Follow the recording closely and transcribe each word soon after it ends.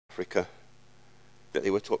Africa that they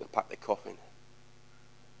were taught to pack their coffin.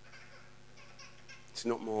 It's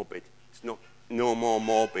not morbid. It's not no more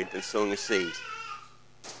morbid than sowing a seed.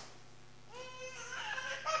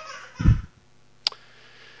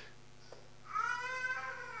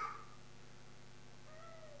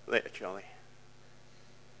 Later, Charlie.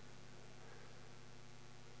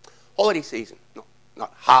 Holiday season. No,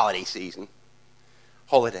 not holiday season.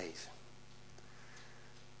 Holidays.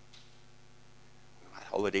 Had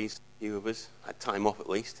holidays, a few of us. Had time off at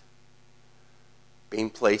least. Been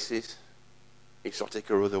places,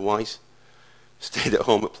 exotic or otherwise. Stayed at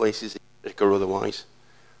home at places, exotic or otherwise.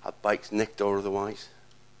 Had bikes nicked or otherwise.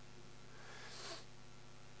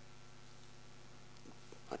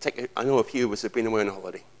 I know a few of us have been away on a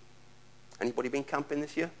holiday. Anybody been camping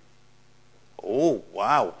this year? Oh,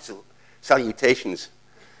 wow. So, salutations.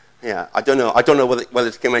 Yeah, I don't know whether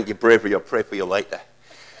to commend your bravery or pray for you later.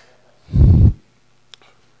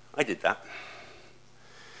 I did that.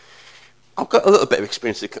 I've got a little bit of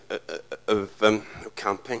experience of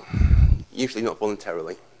camping, usually not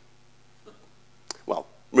voluntarily. Well,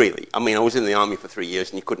 really. I mean, I was in the army for 3 years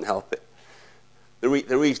and you couldn't help it. The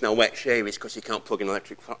reason I wet shave is because you can't plug an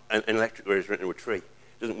electric razor into a tree.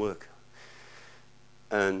 It doesn't work.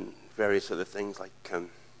 And various other things like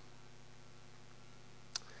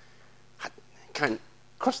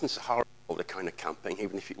crossing the Sahara, all the kind of camping,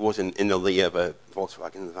 even if it was in the lee of a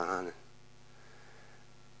Volkswagen van.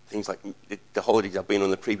 Things like the holidays I've been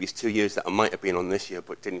on the previous 2 years that I might have been on this year,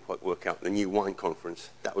 but didn't quite work out. The New Wine Conference,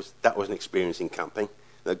 that was an experience in camping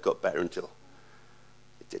that got better until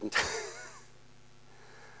it didn't.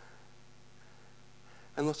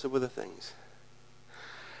 And lots of other things.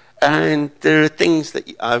 And there are things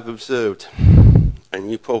that I've observed,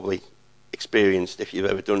 and you probably experienced if you've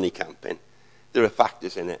ever done any camping. There are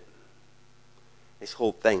factors in it. This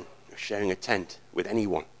whole thing of sharing a tent with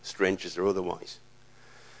anyone, strangers or otherwise.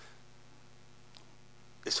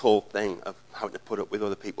 This whole thing of having to put up with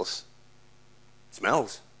other people's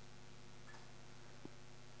smells,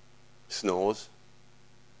 snores,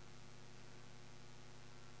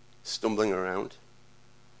 stumbling around,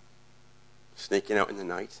 sneaking out in the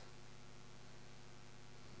night.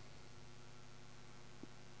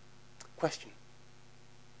 Question.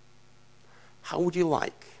 How would you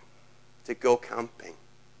like to go camping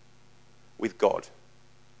with God?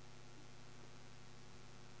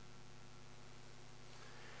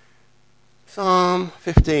 Psalm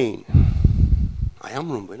 15. I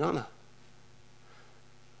am rumbling, aren't I?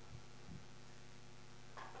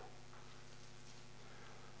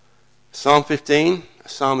 Psalm 15, a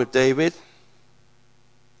psalm of David.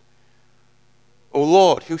 O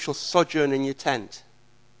Lord, who shall sojourn in your tent?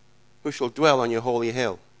 Who shall dwell on your holy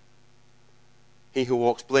hill? He who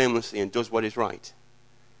walks blamelessly and does what is right,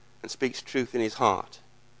 and speaks truth in his heart,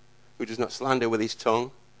 who does not slander with his tongue,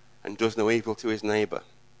 and does no evil to his neighbor,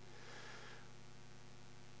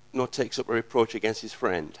 nor takes up a reproach against his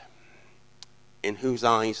friend, in whose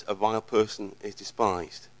eyes a vile person is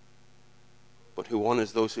despised, but who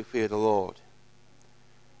honors those who fear the Lord,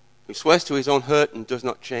 who swears to his own hurt and does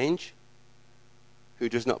not change, who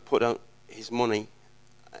does not put out his money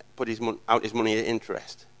at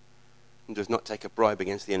interest, and does not take a bribe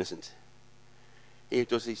against the innocent. He who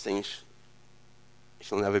does these things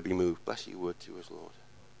shall never be moved. Bless your word to us, Lord.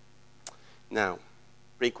 Now,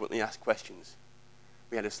 frequently asked questions.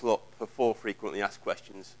 We had a slot for 4 frequently asked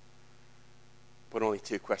questions, but only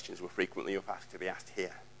 2 questions were frequently asked to be asked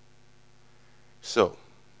here. So,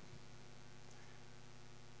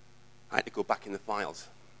 I had to go back in the files,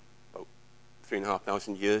 about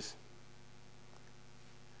 3,500 years,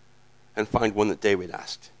 and find one that David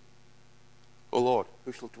asked. O Lord,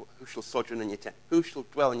 who shall sojourn in your tent? Who shall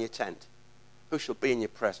dwell in your tent? Who shall be in your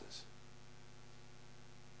presence?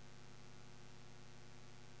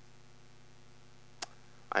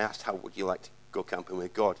 I asked, how would you like to go camping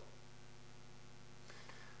with God?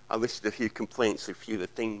 I listed a few complaints, a few of the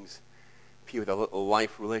things, a few of the little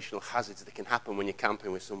life relational hazards that can happen when you're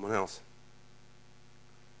camping with someone else.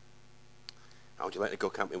 How would you like to go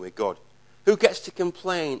camping with God? Who gets to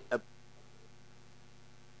complain about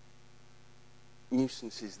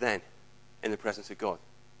nuisances then in the presence of God?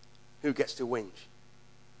 Who gets to whinge?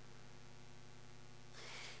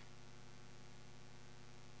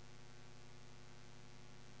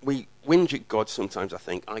 We whinge at God sometimes, I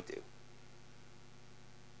think. I do.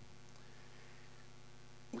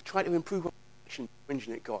 We try to improve our action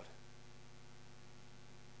whinging at God.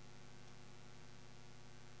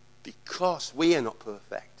 Because we are not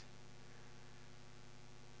perfect.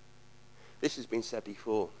 This has been said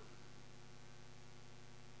before.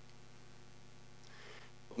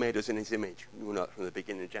 made us in his image. We know that from the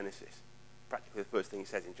beginning of Genesis. Practically the first thing he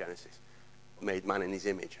says in Genesis. Made man in his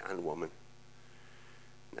image and woman.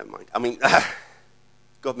 Never mind. I mean,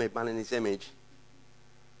 God made man in his image.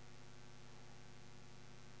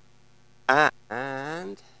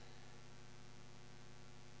 And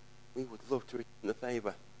we would love to return the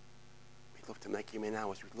favour. We'd love to make him in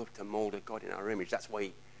ours. We'd love to mould a God in our image. That's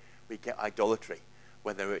why we get idolatry.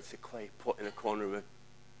 Whether it's a clay pot in a corner of a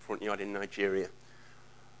front yard in Nigeria,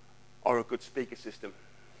 or a good speaker system,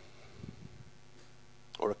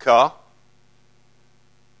 or a car.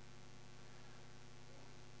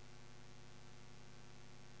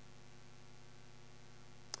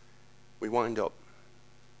 We wind up,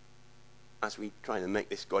 as we try to make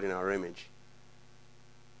this God in our image,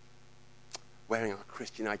 wearing our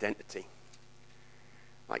Christian identity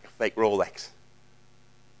like a fake Rolex,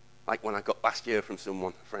 like one I got last year from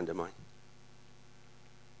someone, a friend of mine.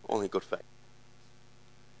 Only good faith.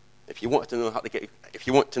 If you want to know how to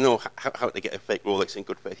get a fake Rolex in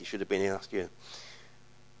good faith, you should have been here last year.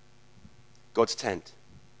 God's tent.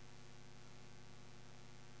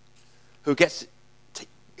 Who gets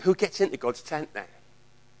into God's tent then?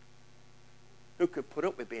 Who could put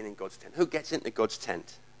up with being in God's tent? Who gets into God's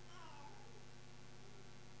tent?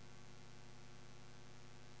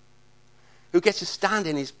 Who gets to stand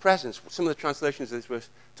in his presence? Some of the translations of this verse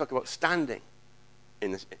talk about standing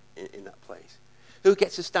in that place. Who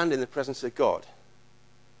gets to stand in the presence of God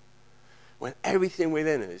when everything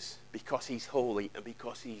within us, because he's holy and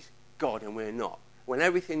because he's God and we're not, when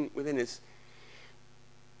everything within us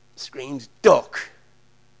screams duck,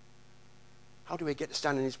 how do we get to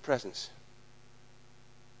stand in his presence?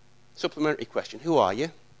 Supplementary question, who are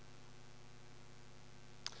you?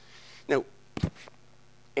 Now,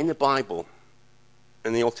 in the Bible,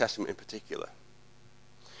 in the Old Testament in particular,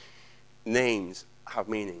 names have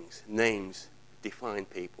meanings. Names define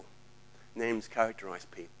people. Names characterize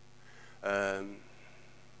people.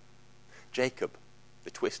 Jacob,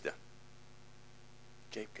 the twister.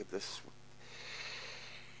 Jacob, the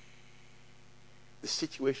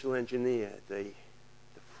situational engineer, the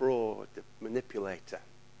fraud, the manipulator.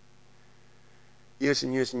 Years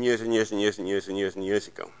and years and years and years and years and years and years and years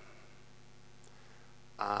ago,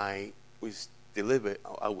 I was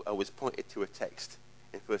pointed to a text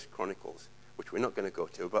in First Chronicles, which we're not going to go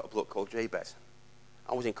to, about a bloke called Jabez.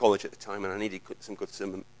 I was in college at the time and I needed some good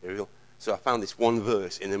sermon material, so I found this one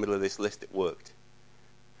verse in the middle of this list that worked,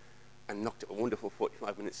 and knocked up a wonderful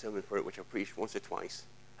 45-minute sermon for it, which I preached once or twice.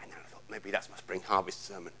 And then I thought, maybe that's my spring harvest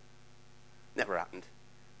sermon. Never happened.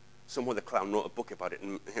 Some other clown wrote a book about it,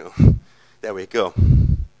 and there we go.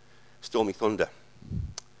 Stormy thunder.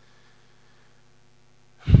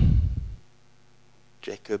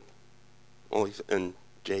 Jacob, and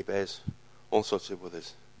Jabez, all sorts of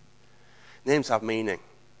others. Names have meaning.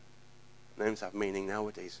 Names have meaning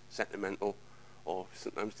nowadays, sentimental or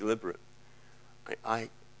sometimes deliberate. I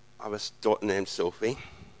have a daughter named Sophie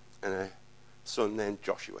and a son named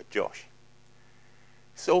Joshua, Josh.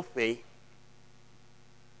 Sophie,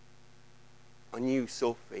 I knew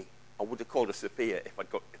Sophie. I would have called her Sophia if I'd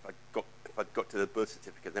got to the birth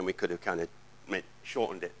certificate. Then we could have kind of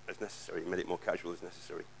shortened it as necessary, made it more casual as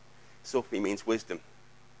necessary. Sophie means wisdom.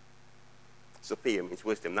 Sophia means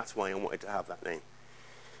wisdom. That's why I wanted to have that name.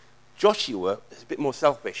 Joshua is a bit more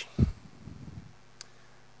selfish.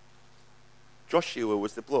 Joshua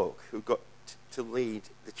was the bloke who got to lead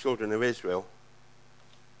the children of Israel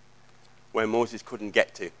where Moses couldn't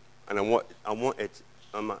get to. And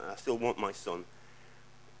I still want my son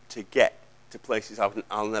to get to places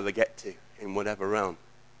I'll never get to in whatever realm.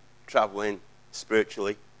 Traveling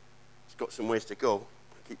spiritually. He's got some ways to go.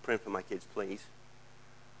 Keep praying for my kids, please.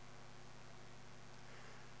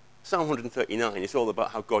 Psalm 139 is all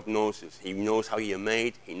about how God knows us. He knows how you're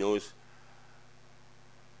made. He knows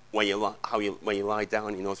where you lie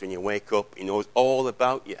down. He knows when you wake up. He knows all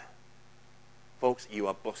about you. Folks, you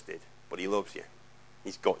are busted, but he loves you.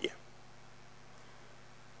 He's got you.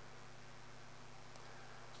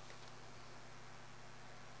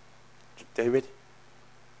 David?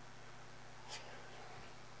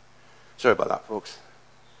 Sorry about that, folks.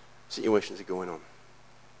 Situations are going on.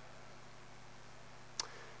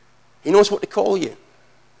 He knows what to call you.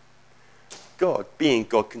 God, being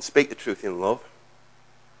God, can speak the truth in love,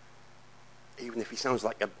 even if he sounds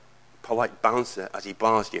like a polite bouncer as he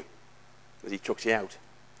bars you, as he chucks you out,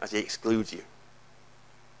 as he excludes you.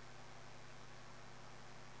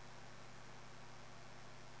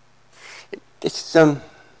 This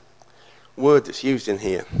word that's used in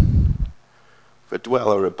here for dwell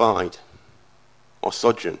or abide or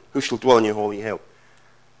sojourn, who shall dwell in your holy hill,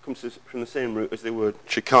 comes from the same root as the word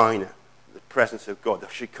Shekinah, the presence of God, the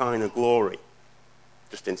Shekinah glory,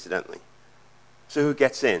 just incidentally. So who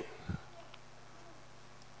gets in?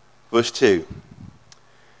 Verse 2.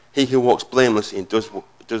 He who walks blamelessly and does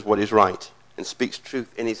what is right and speaks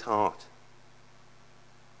truth in his heart.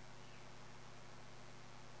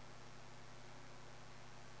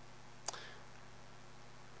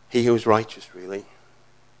 He who is righteous, really.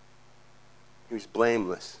 Who is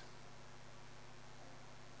blameless.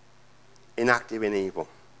 Inactive in evil.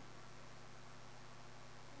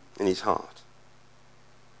 In his heart.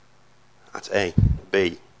 That's A.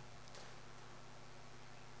 B.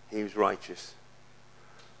 He who is righteous.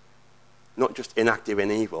 Not just inactive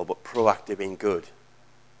in evil, but proactive in good.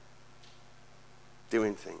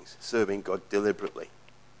 Doing things, serving God deliberately.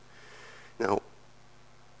 Now,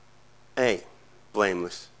 A,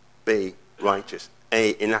 blameless. B, righteous.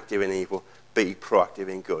 A, inactive in evil. B, proactive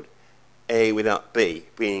in good. A without B,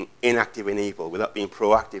 being inactive in evil, without being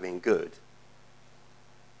proactive in good,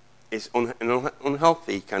 is an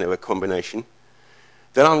unhealthy kind of a combination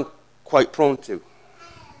that I'm quite prone to.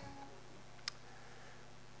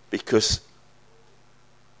 Because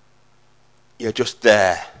you're just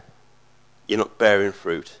there. You're not bearing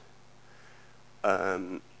fruit.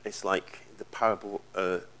 It's like the parable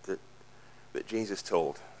that Jesus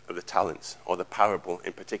told of the talents, or the parable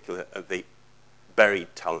in particular of the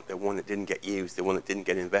buried talent, the one that didn't get used, the one that didn't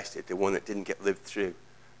get invested, the one that didn't get lived through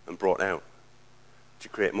and brought out to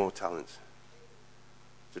create more talents,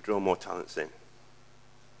 to draw more talents in.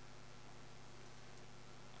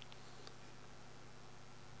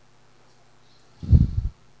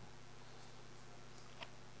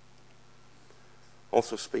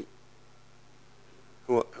 Also speak.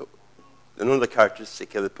 Another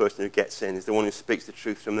characteristic of the person who gets in is the one who speaks the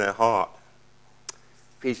truth from their heart.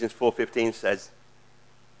 Ephesians 4:15 says,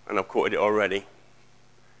 and I've quoted it already,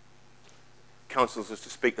 counsels us to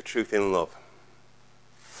speak the truth in love.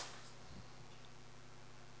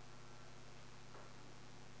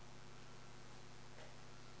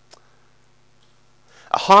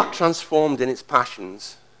 A heart transformed in its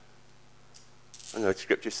passions, I know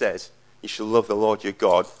Scripture says, you shall love the Lord your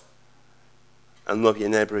God and love your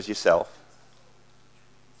neighbour as yourself.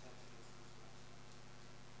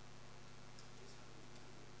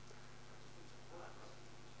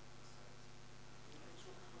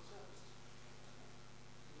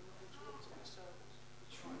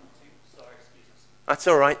 That's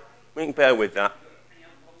all right. We can bear with that.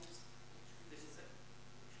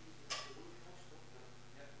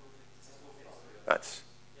 That's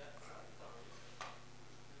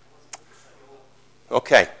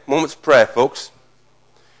okay. Moment's prayer, folks.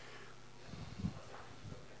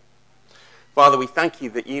 Father, we thank you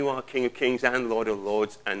that you are King of Kings and Lord of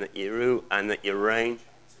Lords, and that you rule, and that you reign,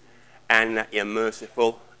 and that you're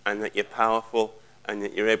merciful, and that you're powerful, and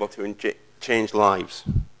that you're able to change lives.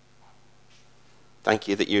 Thank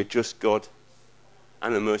you that you're a just God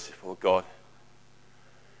and a merciful God.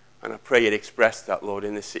 And I pray you'd express that, Lord,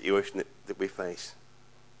 in this situation that we face.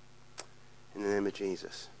 In the name of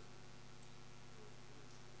Jesus.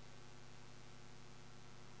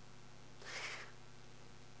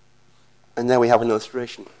 And there we have an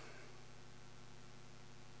illustration.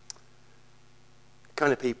 The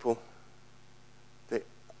kind of people that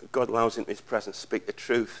God allows into his presence speak the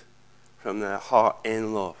truth from their heart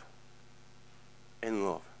in love. In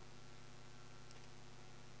love.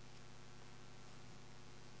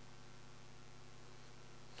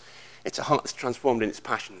 It's a heart that's transformed in its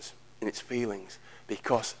passions, in its feelings,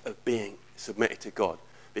 because of being submitted to God,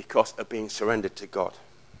 because of being surrendered to God.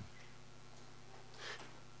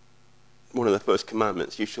 One of the first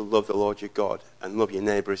commandments, you shall love the Lord your God and love your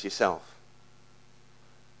neighbour as yourself.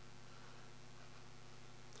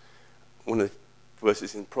 One of the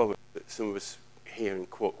verses in Proverbs that some of us hear and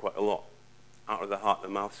quote quite a lot. Out of the heart the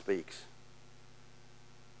mouth speaks.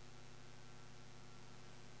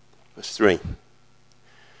 Verse 3.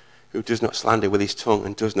 Who does not slander with his tongue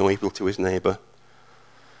and does no evil to his neighbour,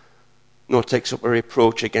 nor takes up a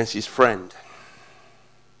reproach against his friend.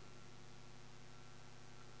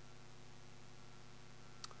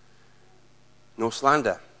 No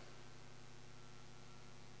slander.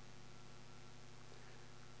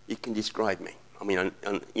 You can describe me. I mean,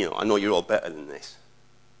 I know you're all better than this,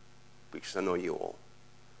 because I know you all.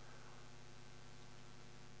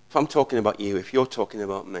 If I'm talking about you, if you're talking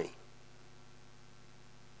about me,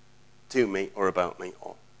 to me or about me,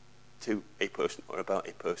 or to a person or about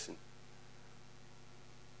a person.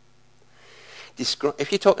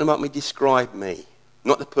 If you're talking about me, describe me,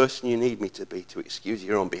 not the person you need me to be to excuse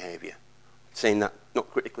your own behaviour. I'm saying that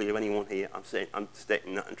not critically of anyone here. I'm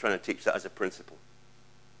stating that and trying to teach that as a principle.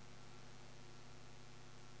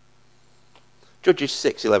 Judges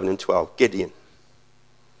 6, 11 and 12, Gideon.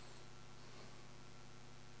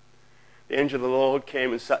 The angel of the Lord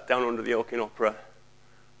came and sat down under the oak in Opera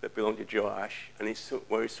that belonged to Joash, and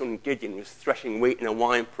where his son Gideon was threshing wheat in a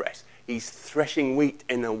wine press. He's threshing wheat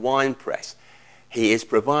in a wine press. He is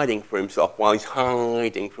providing for himself while he's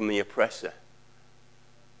hiding from the oppressor.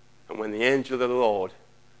 And when the angel of the Lord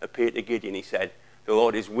appeared to Gideon, he said, "The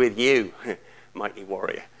Lord is with you, mighty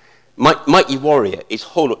warrior." Mighty warrior is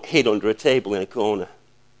hid under a table in a corner.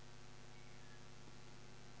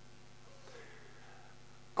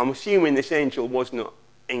 I'm assuming this angel was not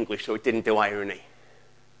English, so it didn't do irony.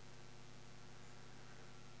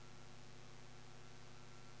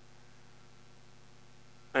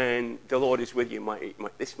 And the Lord is with you, mighty.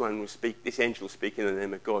 This angel was speaking in the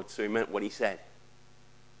name of God, so he meant what he said.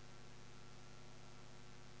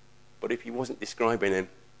 But if he wasn't describing him,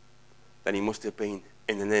 then he must have been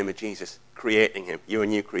in the name of Jesus, creating him. You're a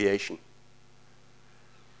new creation.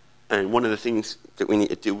 And one of the things that we need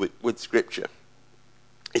to do with Scripture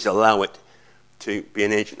is allow it to be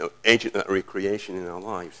an agent of that recreation in our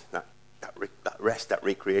lives, that rest, that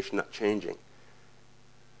recreation, that changing.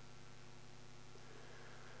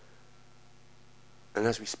 And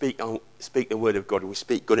as we speak the word of God, we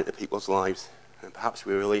speak good into people's lives, and perhaps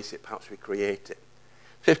we release it, perhaps we create it.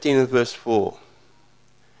 15 and verse 4.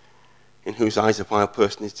 In whose eyes a vile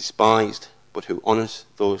person is despised, but who honours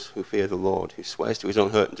those who fear the Lord, who swears to his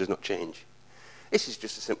own hurt and does not change. This is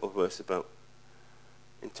just a simple verse about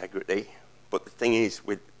integrity. But the thing is,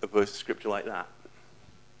 with a verse of scripture like that,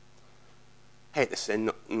 hate the sin,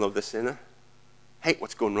 not love the sinner. Hate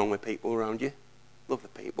what's going wrong with people around you. Love the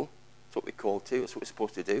people. That's what we're called to. That's what we're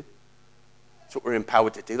supposed to do. That's what we're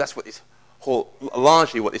empowered to do. That's what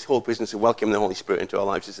largely what this whole business of welcoming the Holy Spirit into our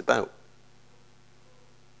lives is about.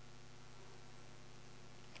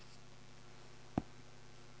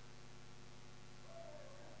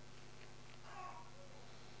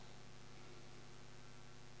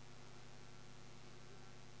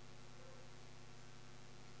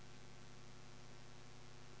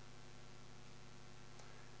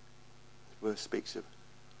 Verse speaks of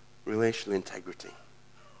relational integrity.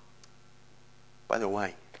 By the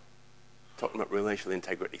way, talking about relational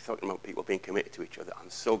integrity, talking about people being committed to each other, I'm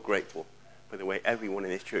so grateful for the way everyone in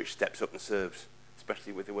this church steps up and serves,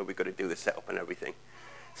 especially with the way we've got to do the setup and everything,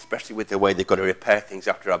 especially with the way they've got to repair things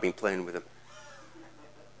after I've been playing with them.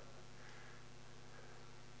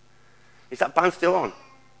 Is that band still on?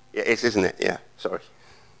 Yeah, it is, isn't it? Yeah, sorry.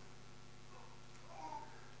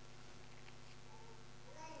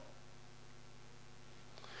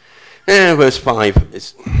 And verse 5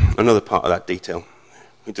 is another part of that detail.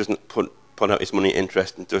 He doesn't put out his money in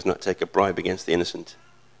interest and does not take a bribe against the innocent.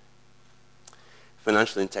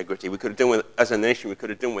 Financial integrity. We could have done with, as a nation, we could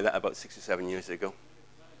have done with that about 6 or 7 years ago.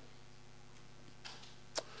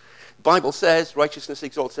 The Bible says righteousness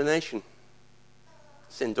exalts a nation.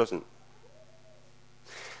 Sin doesn't.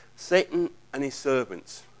 Satan and his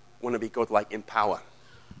servants want to be godlike in power.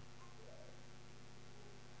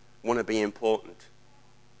 Want to be important.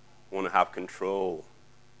 Want to have control.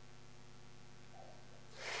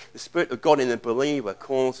 The Spirit of God in the believer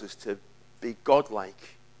calls us to be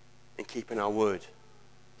godlike in keeping our word,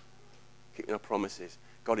 keeping our promises.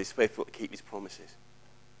 God is faithful to keep his promises.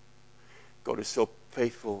 God is so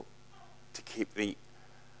faithful to keep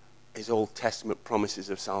his Old Testament promises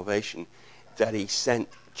of salvation that he sent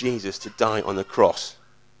Jesus to die on the cross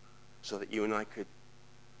so that you and I could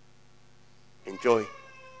enjoy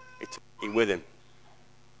eternity with him.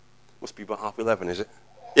 Must be about 11:30, is it?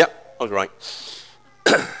 Yep, I was right.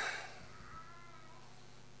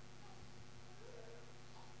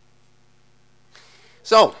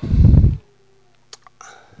 So,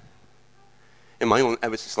 in my own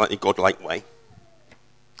ever so slightly godlike way,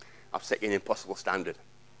 I've set you an impossible standard.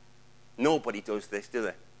 Nobody does this, do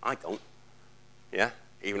they? I don't. Yeah?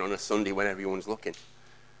 Even on a Sunday when everyone's looking.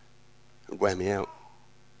 It would wear me out.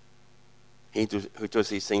 Who does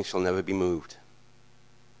these things shall never be moved.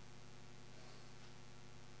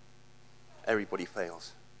 Everybody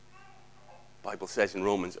fails. The Bible says in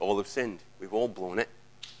Romans, all have sinned. We've all blown it.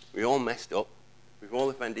 We've all messed up. We've all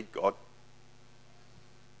offended God.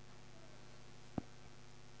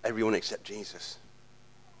 Everyone except Jesus.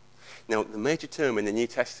 Now, the major term in the New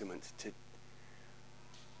Testament,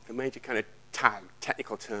 the major kind of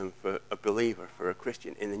technical term for a believer, for a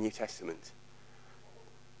Christian in the New Testament,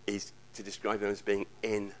 is to describe them as being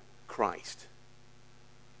in Christ.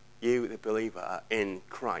 You, the believer, are in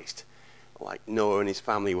Christ. Like Noah and his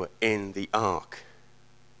family were in the ark,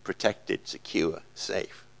 protected, secure,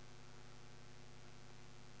 safe.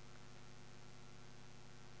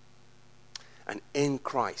 And in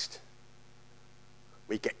Christ,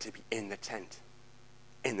 we get to be in the tent,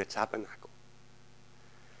 in the tabernacle.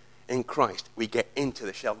 In Christ, we get into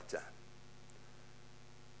the shelter.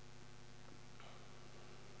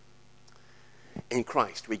 In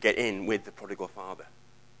Christ, we get in with the prodigal father.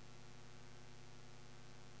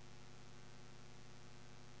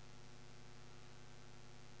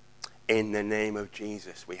 In the name of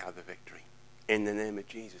Jesus, we have the victory. In the name of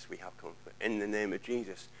Jesus, we have comfort. In the name of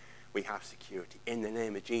Jesus, we have security. In the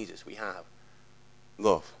name of Jesus, we have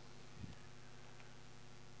love.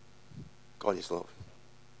 God is love.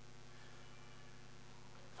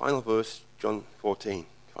 Final verse, John 14.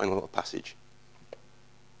 Final little passage.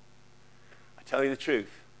 I tell you the truth.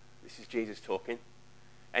 This is Jesus talking.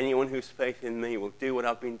 Anyone who has faith in me will do what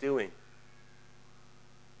I've been doing.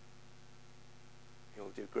 He'll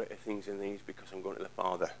do greater things than these because I'm going to the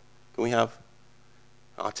Father. Can we have?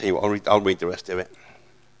 I'll tell you what, I'll read the rest of it.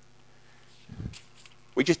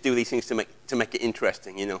 We just do these things to make it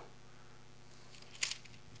interesting, you know.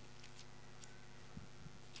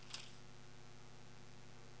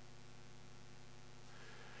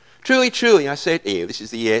 Truly, truly, I say to you, this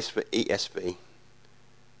is the ESV.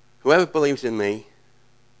 Whoever believes in me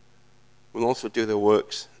will also do the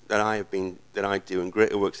works that I do, and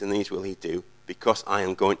greater works than these will he do, because I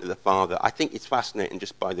am going to the Father. I think it's fascinating,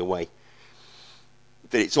 just by the way,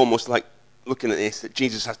 that it's almost like looking at this, that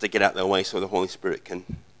Jesus has to get out of the way so the Holy Spirit can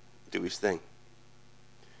do his thing.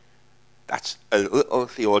 That's a little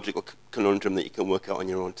theological conundrum that you can work out on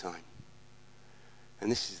your own time.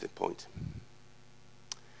 And this is the point.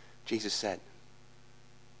 Jesus said,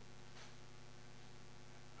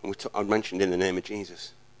 and I mentioned in the name of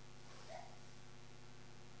Jesus,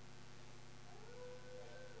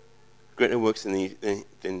 greater works than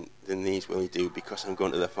these will he do, because I'm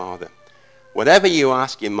going to the Father. Whatever you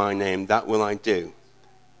ask in my name, that will I do,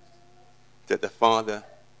 that the Father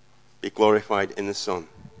be glorified in the Son.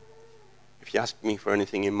 If you ask me for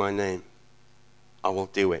anything in my name, I will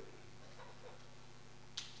do it.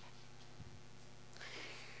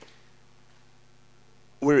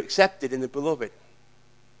 We're accepted in the beloved.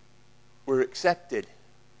 We're accepted.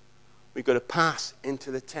 We've got to pass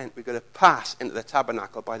into the tent. We've got to pass into the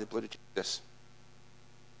tabernacle by the blood of Jesus.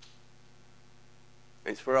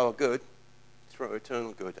 And it's for our good. It's for our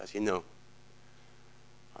eternal good, as you know.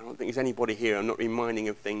 I don't think there's anybody here. I'm not reminding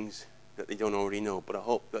of things that they don't already know, but I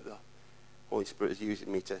hope that the Holy Spirit is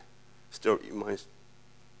using me to stir up your minds,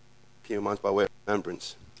 your minds by way of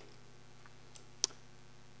remembrance.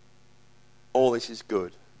 All this is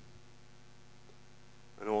good,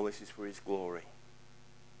 and all this is for his glory.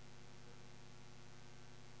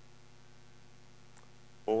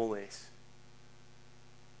 All this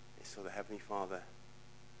is so the Heavenly Father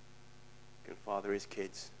can father his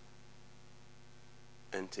kids,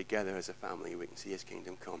 and together as a family we can see his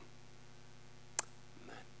kingdom come.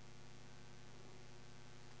 Amen.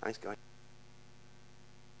 Thanks, guys.